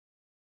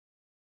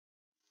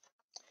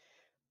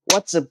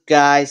What's up,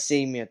 guys?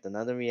 Seeing me with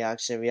another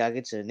reaction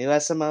to a new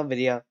SML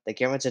video that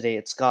came out today.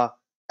 It's called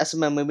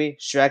SML movie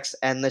Shrek's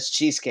Endless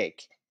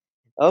Cheesecake.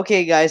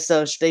 Okay, guys,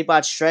 so they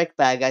bought Shrek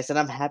back, guys, and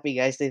I'm happy,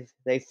 guys.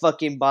 They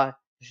fucking bought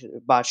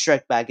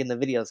Shrek back in the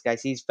videos,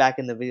 guys. He's back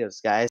in the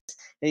videos, guys.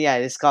 And yeah,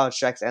 it's called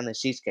Shrek's Endless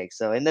Cheesecake.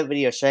 So in the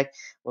video, Shrek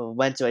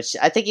went to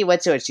I think he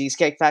went to a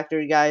cheesecake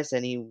factory, guys,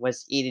 and he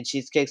was eating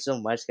cheesecake so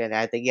much, and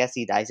I think yes,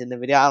 he dies in the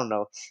video. I don't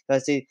know,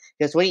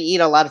 because when you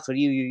eat a lot of food,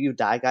 you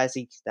die, guys.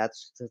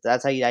 That's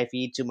how you die if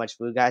you eat too much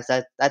food, guys.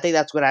 I think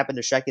that's what happened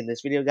to Shrek in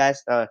this video,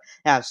 guys.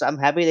 Yeah, so I'm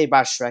happy they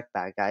brought Shrek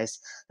back, guys.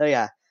 So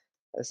yeah.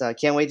 So I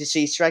can't wait to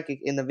see Shrek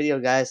in the video,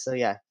 guys. So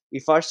yeah,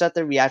 before I start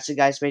the reaction,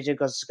 guys, make sure to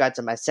go subscribe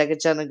to my second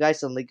channel,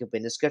 guys. The link will be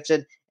in the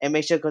description. And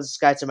make sure to go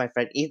subscribe to my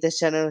friend Ethan's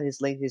channel.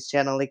 His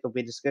channel link will be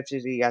in the description.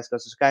 So you guys go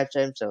subscribe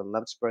to him. So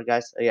love support,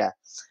 guys. So yeah.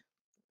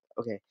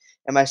 Okay.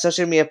 And my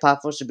social media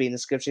platforms should be in the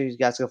description. You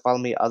guys go follow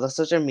me on other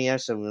social media.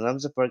 So love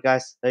support,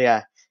 guys. So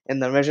yeah.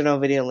 And the original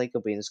video link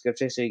will be in the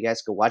description. So you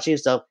guys go watch it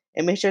yourself.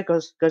 And make sure to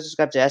go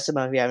subscribe to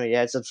SML if you haven't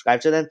yet.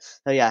 Subscribe to them.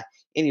 So yeah.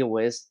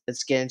 Anyways,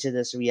 let's get into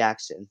this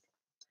reaction.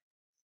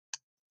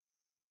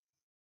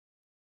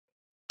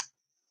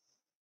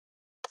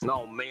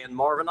 Oh man,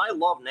 Marvin, I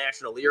love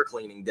National Ear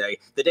Cleaning Day.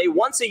 The day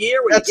once a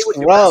year when That's you get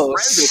with gross. your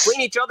best friends and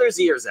clean each other's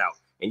ears out.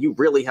 And you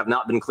really have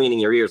not been cleaning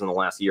your ears in the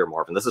last year,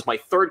 Marvin. This is my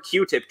third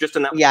Q-tip just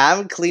in that. Yeah, I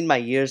haven't cleaned my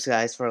ears,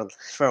 guys, for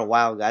a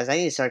while, guys. I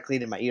need to start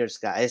cleaning my ears,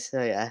 guys.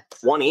 So yeah.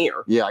 One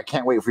ear. Yeah, I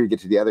can't wait for you to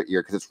get to the other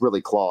ear because it's really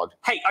clogged.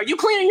 Hey, are you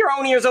cleaning your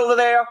own ears over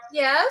there?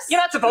 Yes.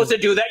 You're not supposed to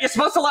do that. You're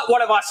supposed to let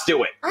one of us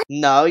do it.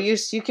 No, you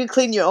can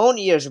clean your own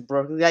ears,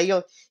 bro. Yeah,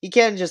 you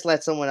can't just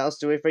let someone else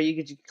do it for you.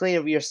 You can clean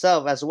it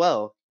yourself as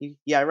well.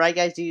 Yeah, right,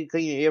 guys. You can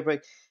clean your ear,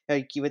 but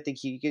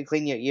you can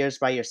clean your ears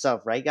by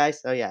yourself, right,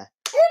 guys? Oh yeah.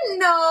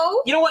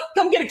 No. You know what?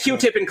 Come get a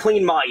Q-tip and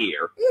clean my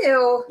ear.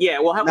 Ew. Yeah,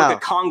 we'll have like a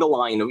conga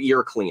line of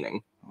ear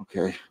cleaning.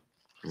 Okay.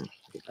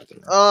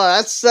 Oh,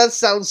 that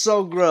sounds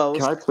so gross.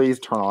 Can I please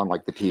turn on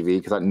like the TV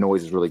because that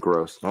noise is really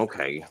gross.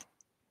 Okay.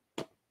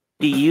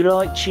 Do you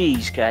like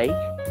cheesecake?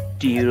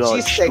 Do you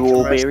like Cheesecake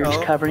strawberries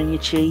commercial. covering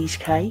your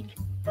cheesecake?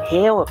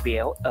 How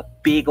about a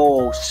big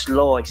old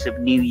slice of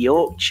New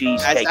York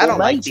cheesecake? I don't or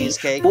like maybe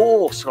cheesecake.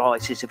 4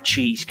 slices of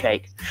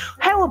cheesecake.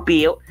 How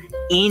about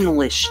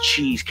endless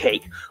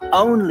cheesecake?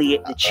 Only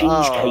at the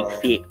Cheesecake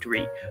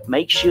Factory.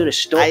 Make sure to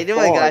stop I knew it,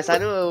 by guys. I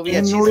for knew it would be a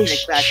endless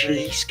cheesecake factory.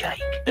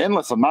 cheesecake.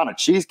 Endless amount of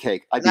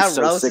cheesecake. I'd be Now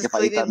so Rose sick is if I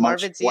ate cleaning that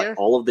much. Marvin's What, ear.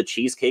 all of the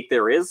cheesecake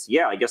there is?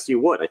 Yeah, I guess you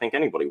would. I think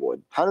anybody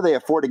would. How do they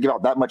afford to give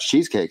out that much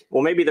cheesecake?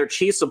 Well, maybe their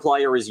cheese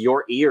supplier is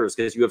your ears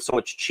because you have so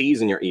much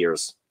cheese in your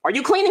ears. Are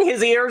you cleaning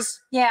his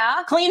ears?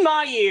 Yeah. Clean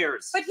my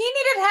ears. But he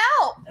needed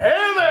help.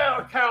 Hey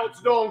there, Couch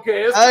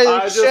Donkeys! Hey,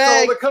 I just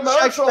Shrek, saw the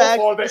commercial Shrek back.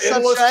 for the What's up,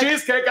 endless Shrek?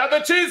 cheesecake at the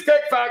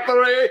Cheesecake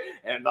Factory,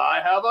 and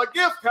I have a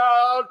gift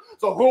card.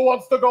 So who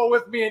wants to go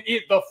with me and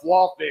eat the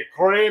fluffy,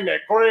 creamy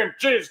cream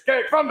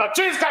cheesecake from the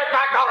Cheesecake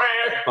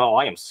Factory? Oh,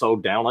 I am so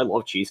down. I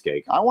love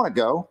cheesecake. I want to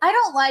go. I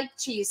don't like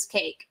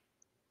cheesecake.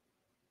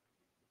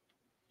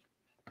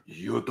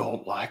 You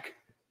don't like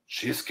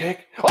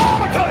cheesecake? Oh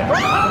my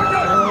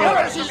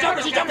God! She's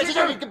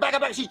joking. Back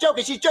up. She's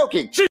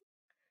joking.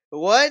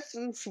 What?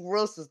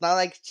 Rose does not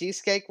like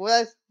cheesecake?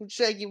 What?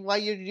 Shrek, why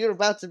you're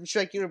about to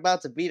Shrek? You're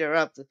about to beat her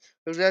up.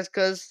 That's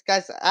because,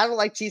 guys, I don't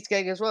like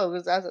cheesecake as well.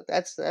 Because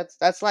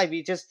that's life.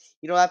 You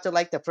don't have to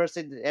like the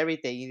person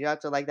everything. You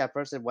have to like that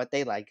person what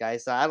they like,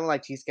 guys. So I don't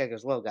like cheesecake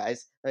as well,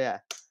 guys. So yeah.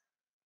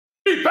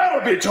 You better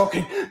be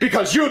joking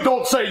because you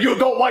don't say you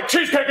don't like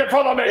cheesecake in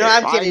front of me. No,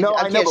 I'm kidding. I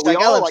I'm know, kidding, but we Shrek.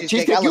 I all love like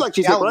cheesecake. You like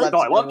cheesecake, right? Oh,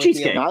 I love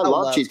cheesecake. I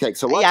love cheesecake.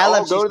 So let's Yeah, I all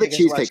love go to the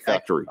cheesecake as well, Cheesecake Shrek.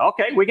 Factory.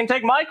 Okay, we can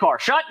take my car.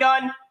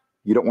 Shotgun.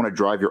 You don't want to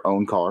drive your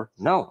own car?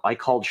 No, I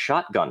called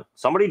shotgun.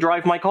 Somebody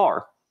drive my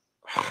car.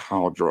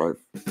 I'll drive.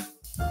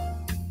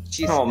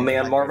 Oh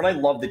man, Marvin, I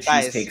love the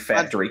Guys, Cheesecake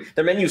Factory.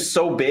 Their menu's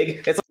so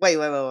big. It's Wait.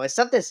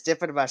 Something's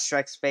different about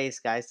Shrek's face,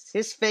 guys.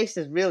 His face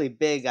is really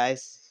big,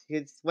 guys.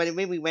 When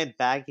we went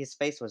back, his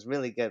face was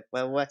really good.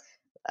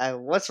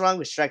 What's wrong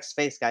with Shrek's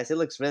face, guys?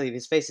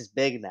 His face is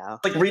big now.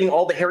 like reading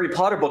all the Harry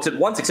Potter books at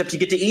once, except you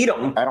get to eat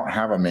them. I don't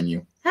have a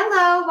menu.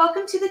 Hello,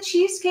 welcome to the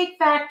Cheesecake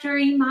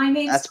Factory. My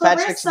name's That's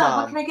Patrick's Clarissa.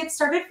 mom. What can I get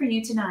started for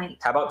you tonight?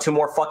 How about 2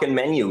 more fucking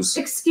menus?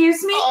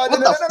 Excuse me? Oh, What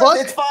the fuck?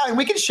 It's fine.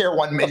 We can share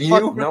one menu.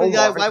 fuck? No, Why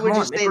Marvin, would come you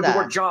on, say make her do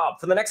her that? job.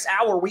 For the next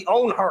hour, we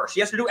own her. She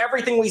has to do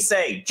everything we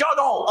say.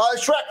 Juggle!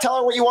 Shrek, tell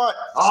her what you want.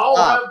 I'll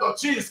Stop. have the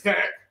cheesecake.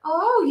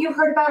 Oh, you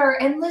heard about our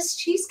endless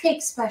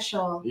cheesecake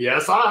special.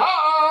 Yes, I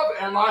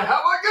have, and I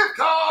have a gift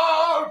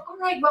card. All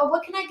right, well,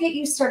 what can I get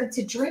you started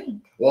to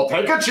drink? Well,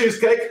 take a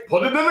cheesecake,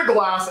 put it in a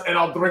glass, and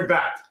I'll drink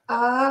that.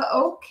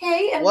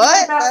 Okay. And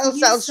What? about That you,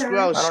 sounds sir?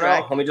 gross. I don't know.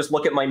 Shrek. Let me just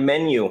look at my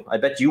menu. I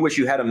bet you wish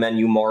you had a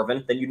menu,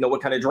 Marvin. Then you'd know what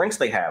kind of drinks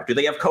they have. Do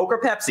they have Coke or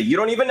Pepsi? You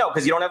don't even know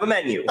because you don't have a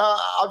menu.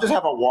 I'll just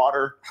have a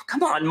water.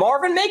 Come on,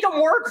 Marvin, make them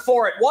work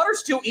for it.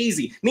 Water's too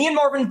easy. Me and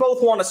Marvin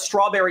both want a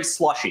strawberry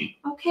slushie.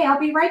 Okay, I'll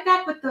be right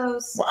back with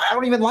those. Well, I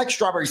don't even like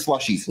strawberry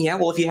slushies. Yeah,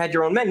 well, if you had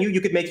your own menu,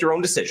 you could make your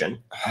own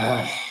decision.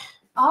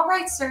 All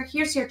right, sir.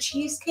 Here's your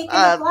cheesecake in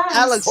a glass.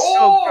 That looks so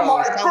Oh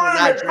gross. my I will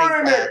not drink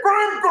cream that.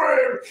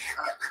 cream.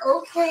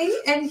 Okay,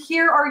 and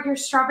here are your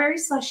strawberry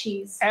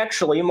slushies.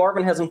 Actually,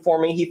 Marvin has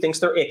informed me he thinks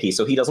they're icky,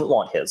 so he doesn't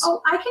want his.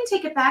 Oh, I can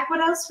take it back.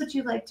 What else would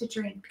you like to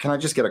drink? Can I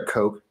just get a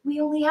Coke? We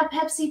only have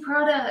Pepsi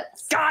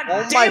products. God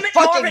Oh damn my it,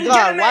 fucking Marvin, God,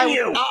 get a why-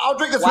 menu! I'll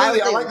drink the Why smoothie.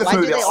 would I they- like the why do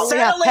smoothie. they only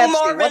have Settling, Pepsi?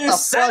 Marvin, What the fuck? Why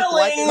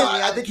settling. do they I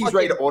have think he's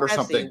ready to fucking order Pepsi?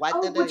 something. Why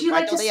Oh, do would they- you why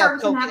like don't to they have start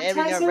with an Coke in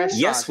every appetizer?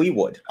 restaurant? Yes, we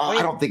would.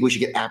 I don't think we should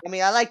get apple. I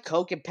mean, I like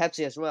Coke and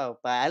Pepsi as well,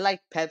 but I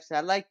like Pepsi.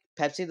 I like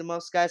Pepsi the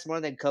most, guys, more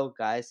than Coke,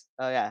 guys.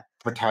 Oh yeah.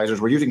 Appetizers.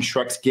 We're using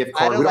Shrek's gift I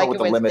card. don't We don't like know what it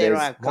the when limit they is. don't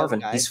have Coke, Marvin,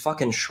 guys. he's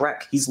fucking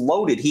Shrek. He's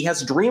loaded. He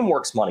has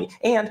DreamWorks money.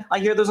 And I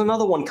hear there's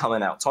another one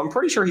coming out, so I'm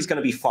pretty sure he's going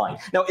to be fine.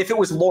 Now, if it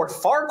was Lord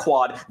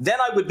Farquaad, then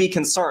I would be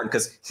concerned,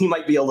 because he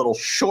might be a little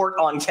short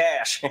on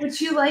cash. Would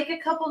you like a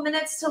couple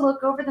minutes to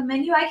look over the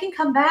menu? I can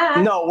come back.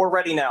 No, we're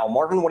ready now.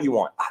 Marvin, what do you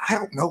want? I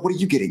don't know. What are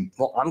you getting?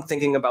 Well, I'm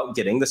thinking about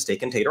getting the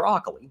steak and tater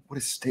broccoli. What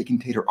is steak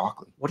and tater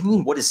broccoli? What do you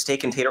mean, what is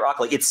steak and tater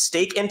broccoli? It's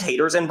steak and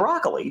taters and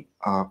broccoli.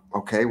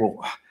 Okay, well,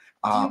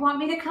 Do you want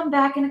me to come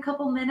back in a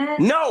couple minutes?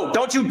 No,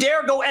 don't you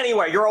dare go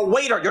anywhere. You're a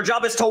waiter. Your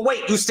job is to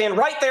wait. You stand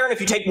right there, and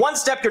if you take one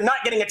step, you're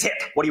not getting a tip.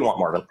 What do you want,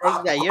 Marvin?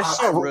 Yeah, you're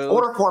so rude.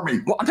 Order for me.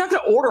 Well, I'm not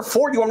going to order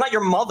for you. I'm not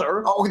your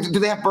mother. Oh, do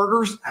they have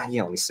burgers?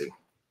 Yeah, let me see.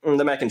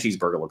 The mac and cheese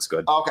burger looks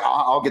good. Okay,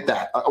 I'll get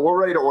that. We're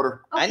ready to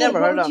order. I Okay, never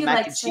what heard would of you mac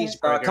like, and sir? cheese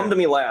burger. Come to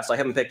me last. I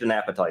haven't picked an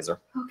appetizer.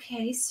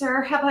 Okay,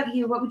 sir. How about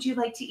you? What would you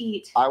like to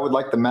eat? I would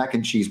like the mac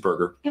and cheese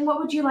burger. And what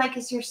would you like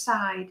as your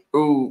side?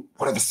 Ooh,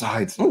 what are the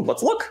sides? Ooh,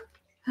 let's look.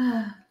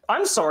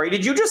 I'm sorry,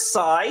 did you just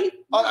sigh?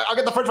 I'll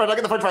get the french fries.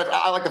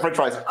 I like the french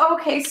fries.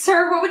 Okay,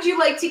 sir. What would you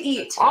like to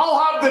eat? I'll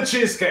have the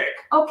cheesecake.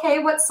 Okay,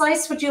 what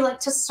slice would you like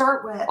to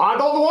start with? I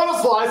don't want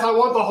a slice. I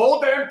want the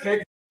whole damn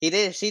cake. She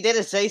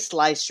didn't say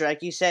slice, Shrek.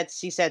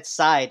 She said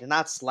side,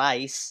 not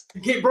slice.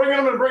 You keep bringing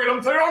them and bringing them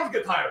until your arms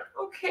get tired.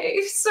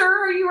 Okay, sir.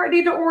 Are you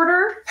ready to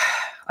order?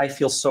 I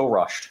feel so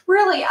rushed.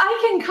 Really?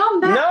 I can come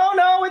back.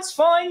 No, it's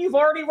fine. You've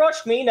already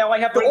rushed me. Now I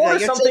have to Yeah, order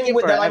you're something taking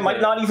that I forever.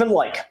 might not even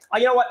like.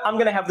 You know what? I'm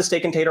going to have the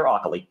steak and tater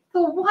broccoli.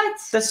 The what?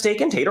 The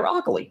steak and tater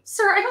broccoli.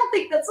 Sir, I don't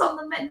think that's on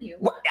the menu.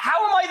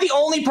 How am I the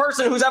only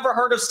person who's ever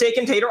heard of steak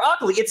and tater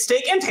broccoli? It's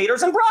steak and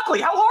taters and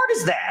broccoli. How hard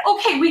is that?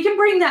 Okay, we can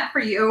bring that for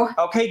you.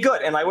 Okay,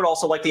 good. And I would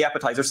also like the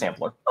appetizer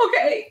sampler.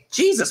 Okay.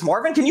 Jesus,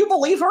 Marvin, can you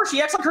believe her?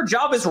 She acts like her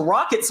job is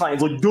rocket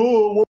science. Like,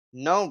 duh.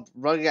 No,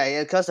 bro,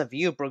 yeah, because of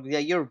you, bro. Yeah,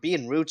 you're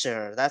being rude to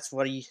her. That's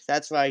why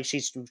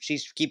she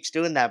keeps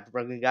doing that,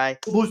 bro, guy.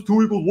 Plus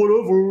 2 equals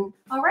whatever.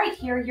 All right,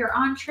 here are your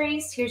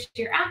entrees. Here's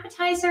your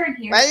appetizer, and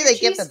here's Why your did they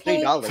give them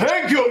cheesecake. $3?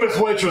 Thank you, Miss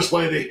Waitress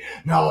Lady.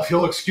 Now, if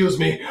you'll excuse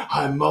me,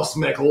 I must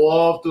make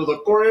love to the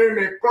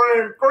creamy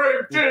cream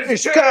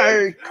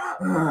cheesecake.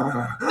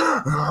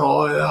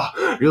 Oh,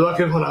 yeah. You like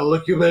it when I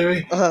lick you,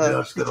 baby?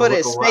 Just gonna Put look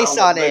his face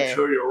around on and make it.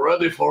 sure you're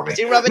ready for me. Is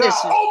he rubbing his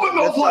Now, open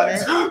those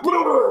lips on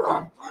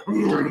legs.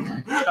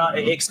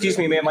 Excuse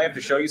me, ma'am, I have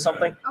to show you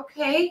something.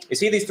 Okay, You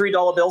see these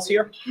 $3 bills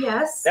here?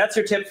 yes. That's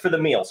your tip for the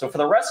meal. So for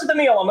the rest of the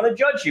meal, I'm going to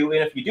judge you,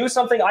 and if you do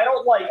something I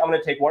don't like, I'm going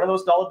to take one of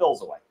those dollar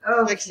bills away.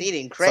 Rick's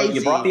eating crazy. So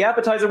you brought the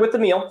appetizer with the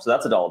meal, so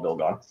that's a dollar bill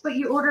gone. But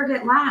you ordered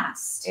it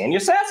last. And you're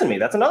sassing me,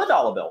 that's another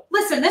dollar bill.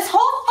 Listen, this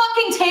whole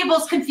fucking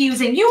table's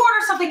confusing. You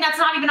order something that's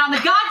not even on the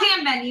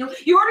goddamn menu.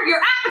 You order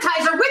your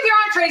appetizer with your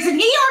entrees, and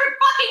he ordered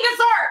fucking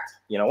dessert.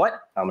 You know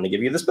what? I'm going to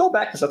give you this bill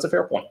back because that's a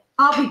fair point.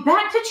 I'll be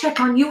back to check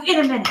on you in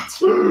a minute.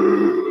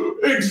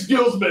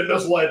 Excuse me,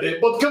 Miss Lady,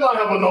 but can I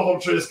have another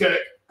cheesecake?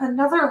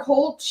 Another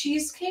whole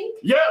cheesecake?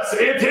 Yes,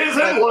 it is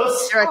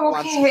endless. Shrek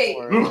wants Okay.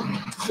 more.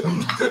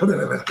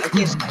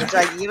 Okay,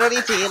 Shrek, you don't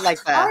need to eat like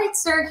All that. right,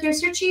 sir,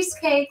 here's your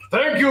cheesecake.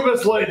 Thank you,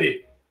 Miss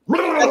Lady.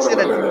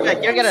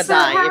 Shrek, you're gonna Sir,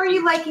 die. how if are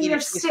you liking eat your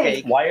a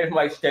steak? Why is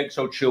my steak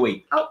so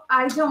chewy? Oh,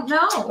 I don't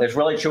know. It's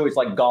really chewy, it's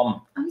like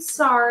gum. I'm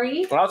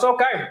sorry. That's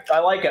okay. I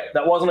like it.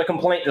 That wasn't a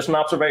complaint, just an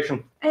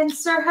observation. And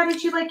sir, how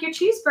did you like your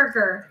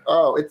cheeseburger?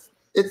 Oh,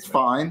 it's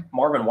fine.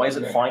 Marvin, why is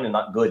it fine and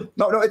not good?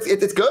 No,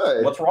 it's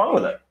good. What's wrong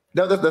with it?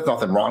 No, there's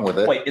nothing wrong with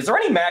it. Wait, is there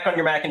any mac on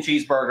your mac and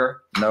cheese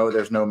burger? No,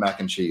 there's no mac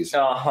and cheese.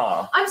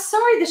 Uh-huh. I'm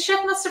sorry, the chef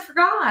must have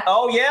forgot.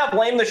 Oh, yeah,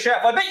 blame the chef.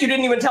 I bet you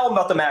didn't even tell him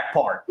about the mac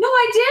part. No,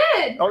 I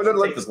did. Oh,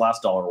 no, Take this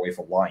last dollar away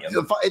for lying.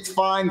 it's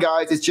fine,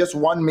 guys. It's just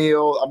one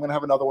meal. I'm gonna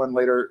have another one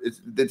later. It's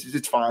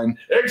fine.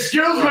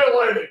 Excuse me,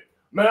 lady.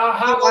 May I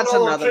have wants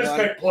another another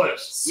cheesecake,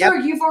 please? Sir,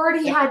 you've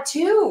already had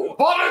two.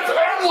 But it's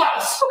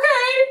endless.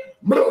 Okay.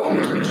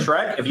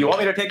 Shrek, if you want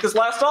me to take this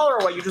last dollar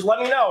away, you just let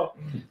me know.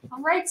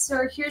 All right,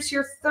 sir, here's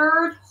your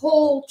third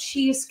whole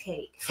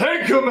cheesecake.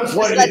 Thank you, Miss Just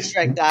let Lady.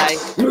 Shrek die.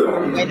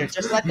 Waiter,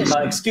 just let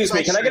the Excuse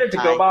me, can I get a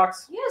to-go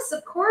box? Yes,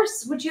 of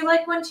course. Would you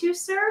like one too,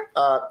 sir?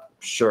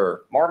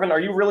 Sure. Marvin, are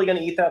you really going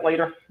to eat that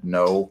later?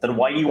 No. Then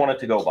why do you want a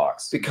to-go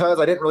box? Because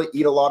I didn't really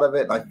eat a lot of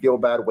it, and I feel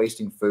bad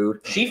wasting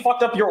food. She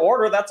fucked up your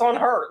order. That's on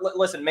her.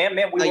 Listen, ma'am,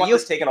 we No, want you,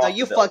 this taken no, off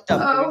you the bill. fucked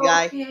up, Oh,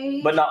 guy.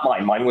 okay. But not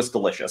mine. Mine was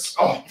delicious.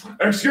 Oh,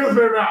 excuse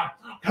me, ma'am.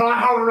 Can I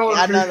have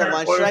another Another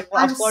one. cheesecake, Shrek, please?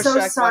 I'm of course, so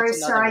Shrek sorry, wants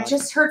sir. another I one.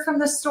 just heard from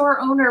the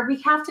store owner.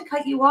 We have to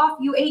cut you off.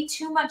 You ate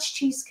too much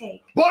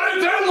cheesecake. But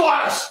it's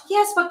endless!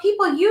 Yes, but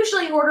people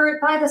usually order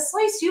it by the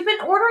slice. You've been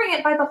ordering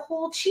it by the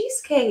whole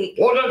cheesecake.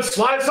 Well, then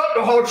slice up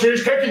the whole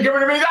cheesecake and give it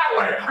to me that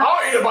way.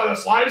 I'll eat it by the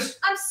slice.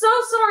 I'm so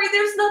sorry.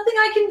 There's nothing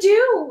I can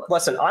do.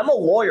 Listen, I'm a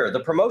lawyer. The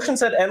promotion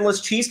said endless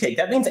cheesecake.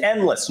 That means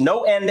endless.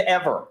 No end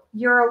ever.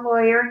 You're a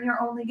lawyer and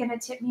you're only going to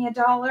tip me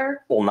 $1?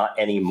 Well, not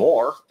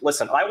anymore.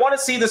 Listen, I want to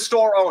see the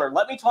store owner.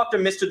 Let me talk to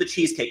Mr. the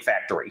Cheesecake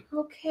Factory.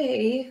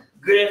 Okay.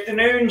 Good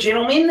afternoon,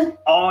 gentlemen.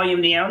 I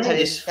am the owner of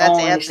this That's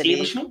fine Anthony.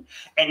 establishment,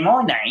 and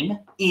my name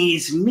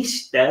is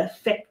Mr.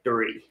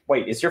 Factory.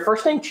 Wait, is your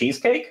first name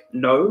Cheesecake?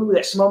 No,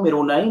 that's my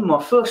middle name.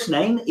 My first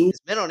name His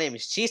middle name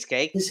is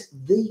Cheesecake. is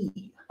The.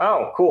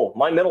 Oh, cool.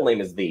 My middle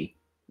name is The.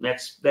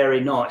 That's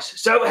very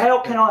nice. So how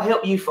can I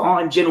help you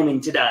fine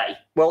gentlemen today?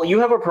 Well, you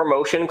have a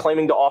promotion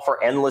claiming to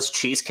offer endless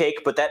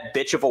cheesecake, but that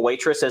bitch of a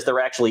waitress says there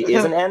actually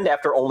is an end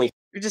after only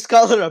You just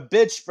called her a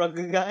bitch,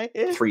 fucking guy.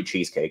 3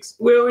 cheesecakes.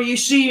 Well, you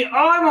see,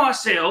 I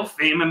myself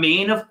am a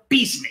man of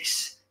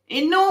business.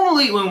 And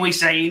normally when we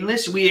say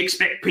endless, we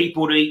expect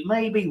people to eat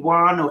maybe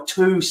 1 or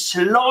 2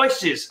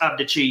 slices of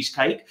the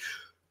cheesecake,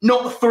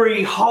 not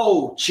 3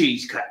 whole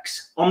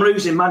cheesecakes. I'm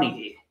losing money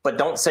here. But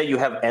don't say you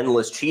have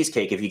endless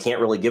cheesecake if you can't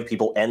really give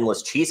people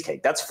endless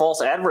cheesecake. That's false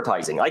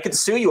advertising. I could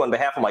sue you on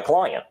behalf of my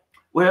client.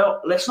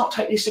 Well, let's not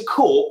take this to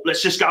court.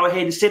 Let's just go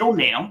ahead and settle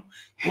down.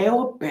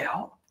 How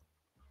about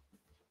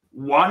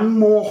 1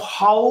 more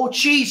whole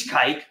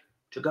cheesecake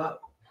to go?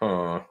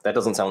 That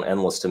doesn't sound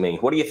endless to me.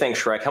 What do you think,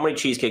 Shrek? How many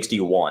cheesecakes do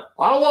you want?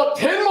 I want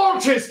 10 more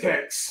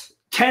cheesecakes.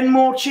 10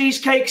 more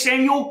cheesecakes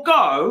and you'll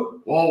go?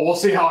 Well, we'll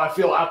see how I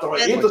feel after I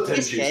 10 eat more the 10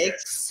 cheesecakes?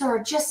 cheesecakes.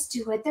 Sir, just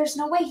do it. There's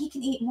no way he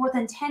can eat more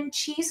than 10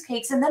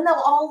 cheesecakes and then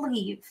they'll all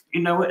leave.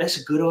 You know what? That's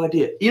a good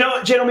idea. You know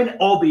what, gentlemen?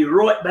 I'll be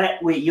right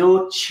back with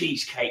your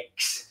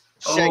cheesecakes.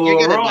 Shrek,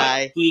 you're gonna All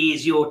die.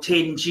 Here's your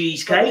 10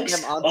 cheesecakes.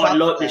 Put them on top I'd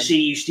like of to them.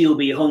 see you still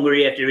be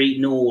hungry after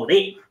eating all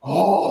that.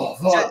 Oh,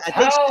 the I think-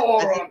 power I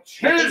think- of I think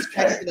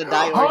cheesecake! Shrek's gonna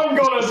die right I'm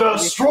now. gonna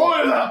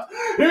destroy that!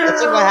 Let's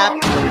see what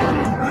happens.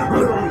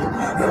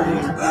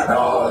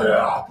 Oh,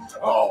 yeah.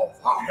 Oh,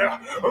 fuck yeah.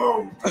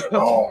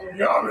 Oh,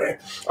 yummy.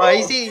 Oh,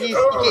 he's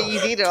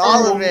eating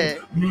all of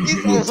it.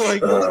 He's like,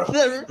 the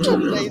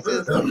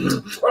faces.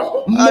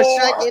 Oh,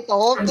 Shrek ate the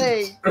whole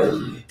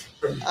thing.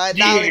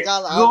 Now he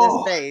got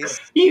all this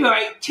face. You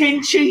ate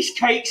 10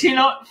 cheesecakes in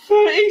like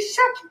 30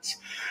 seconds,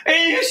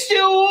 and you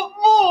still want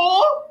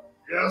more?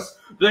 Yes.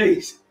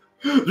 Please,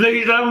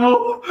 no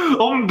more.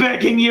 I'm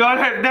begging you. I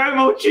have no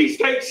more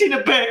cheesecakes in the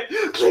bag.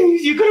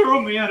 Please, you're gonna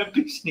run me out of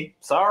business.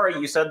 Sorry,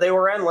 you said they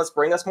were endless.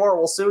 Bring us more,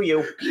 we'll sue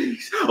you.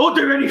 Please, I'll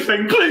do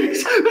anything.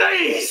 Please,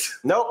 please.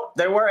 Nope,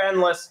 they were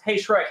endless. Hey,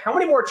 Shrek, how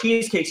many more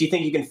cheesecakes do you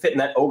think you can fit in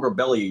that ogre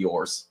belly of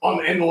yours?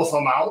 An endless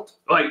amount.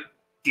 Wait,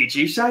 did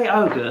you say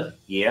ogre?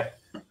 Yeah.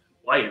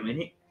 Wait a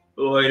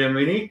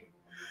minute.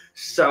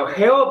 So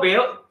how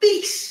about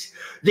this?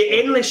 The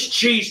Endless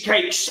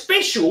Cheesecake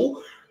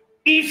Special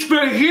is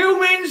for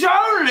humans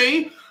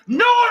only,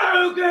 not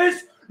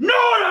ogres,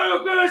 not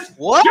ogres.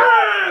 What?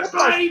 Yeah, What the-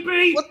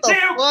 baby. what the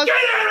Now fuck? get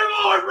out of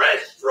my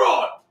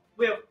restaurant.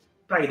 Well,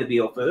 pay the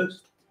bill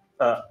first.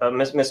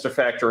 Mr.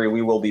 Factory,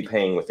 we will be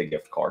paying with a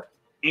gift card.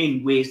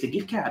 And where's the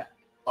gift card?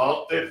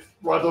 It's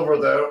right over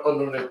there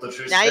underneath the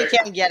cheesecake. Now you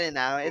can't get it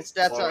now. It's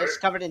Sorry. it's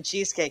covered in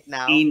cheesecake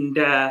now. And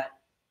are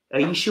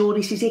you sure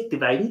this is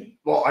activated?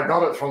 Well, I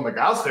got it from the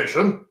gas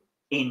station.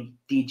 And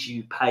did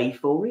you pay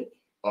for it?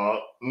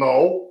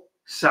 No.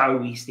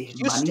 So is there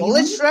You money stole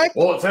in it, Shrek?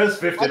 Well, it says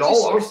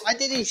 $50. Why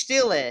did he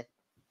steal it?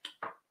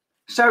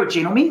 So,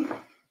 gentlemen,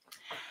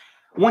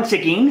 once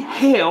again,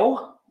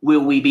 how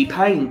will we be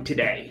paying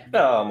today?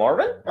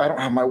 Marvin? I don't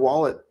have my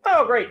wallet.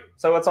 Oh, great.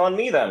 So it's on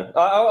me then.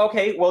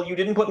 Okay. Well, you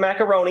didn't put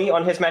macaroni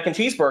on his mac and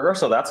cheeseburger,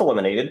 so that's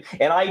eliminated.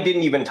 And I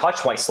didn't even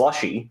touch my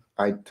slushie.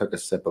 I took a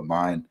sip of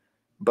mine,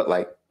 but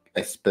like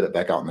I spit it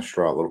back out in the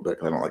straw a little bit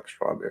because I don't like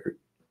strawberry.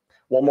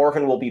 Well,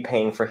 Morgan will be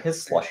paying for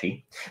his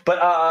slushie. But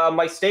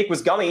my steak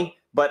was gummy,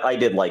 but I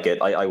did like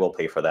it. I will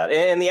pay for that.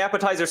 And the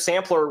appetizer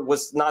sampler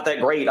was not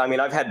that great. I mean,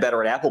 I've had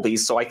better at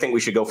Applebee's, so I think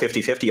we should go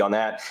 50-50 on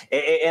that.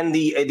 And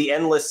the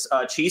endless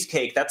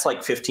cheesecake, that's like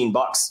 $15.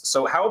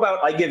 So how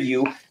about I give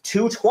you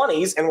 2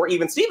 20s and we're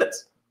even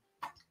Stevens?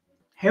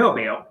 How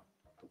about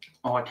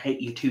I take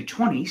you 2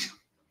 20s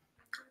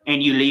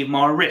and you leave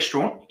my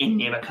restaurant and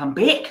never come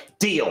back?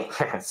 Deal.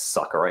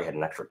 Sucker, I had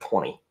an extra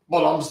 20.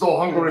 But I'm still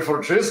hungry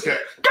for cheesecake.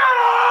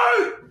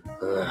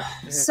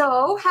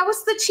 So, how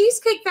was the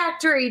Cheesecake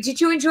Factory? Did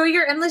you enjoy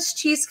your endless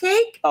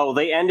cheesecake? Oh,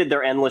 they ended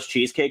their endless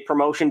cheesecake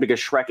promotion because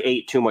Shrek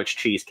ate too much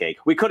cheesecake.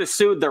 We could have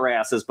sued their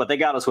asses, but they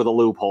got us with a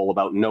loophole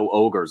about no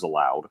ogres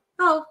allowed.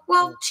 Oh,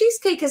 well,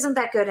 cheesecake isn't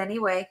that good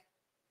anyway.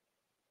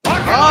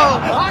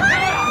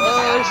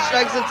 Oh,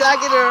 Shrek's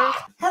attacking her.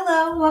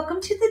 Hello,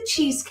 welcome to the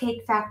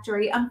Cheesecake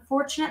Factory.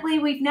 Unfortunately,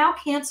 we've now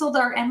canceled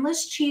our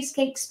Endless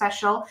Cheesecake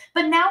special,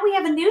 but now we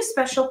have a new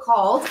special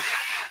called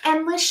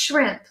Endless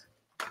Shrimp.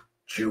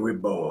 Chewy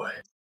boy.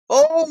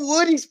 Oh,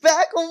 Woody's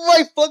back! Oh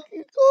my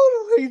fucking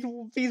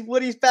god!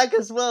 Woody's back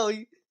as well.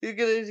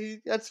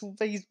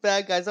 He's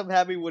back, guys. I'm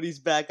happy Woody's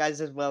back, guys,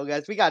 as well,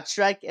 guys. We got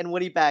Shrek and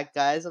Woody back,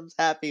 guys. I'm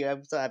happy.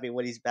 I'm so happy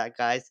Woody's back,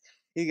 guys.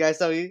 You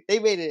guys know they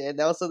made it, and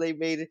also they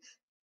made it.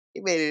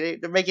 He made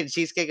it. They're making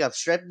cheesecake of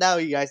shrimp now.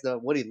 You guys know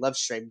Woody loves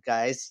shrimp,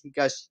 guys. He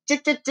goes,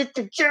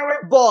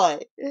 shrimp boy.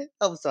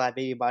 I'm so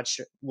happy about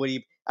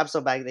Woody. I'm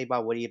so happy they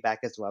brought Woody back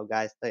as well,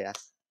 guys. So yeah.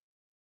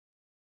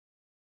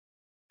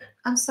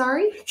 I'm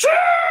sorry?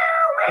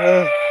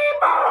 Uh,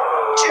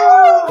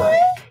 boy.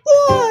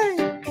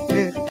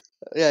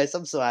 Yes,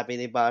 I'm so happy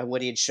they brought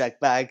Woody and Shrek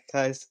back,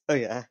 guys. Oh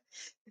yeah.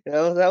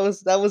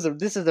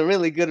 This is a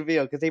really good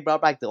video because they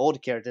brought back the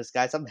old characters,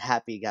 guys. I'm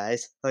happy,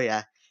 guys. Oh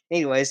yeah.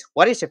 Anyways,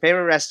 what is your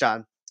favorite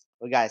restaurant?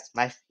 Well, guys,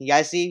 my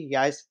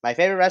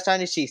favorite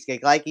restaurant is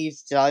Cheesecake. Like you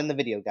saw in the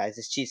video, guys,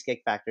 it's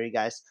Cheesecake Factory,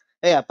 guys.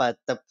 Oh, yeah, but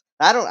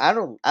I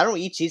don't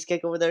eat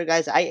cheesecake over there,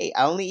 guys. I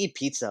only eat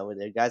pizza over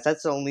there, guys.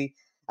 That's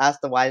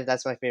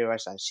my favorite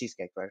restaurant,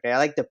 Cheesecake Factory. I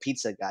like the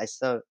pizza, guys.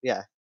 So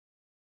yeah.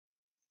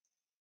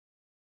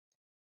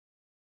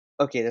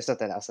 Okay, there's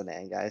something else in the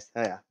end, guys.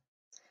 Oh yeah.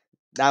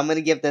 Now I'm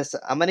gonna give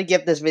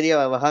this video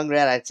a 100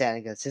 out of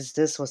 10 because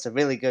this was a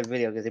really good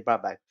video because they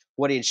brought back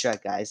Woody and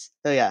Shrek, guys.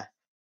 So yeah.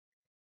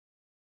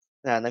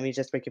 Now let me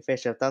just make a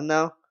facial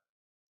thumbnail.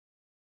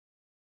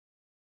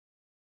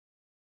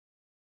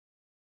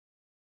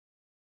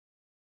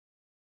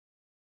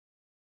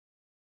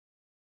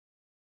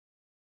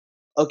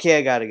 Okay,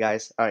 I got it,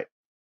 guys. All right.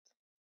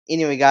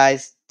 Anyway,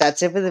 guys,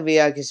 that's it for the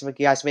video. I guess you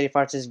guys made it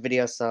far to this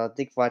video, so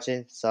thank you for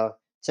watching. So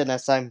till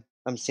next time,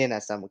 I'm seeing you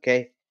next time.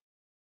 Okay.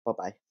 Bye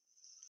bye.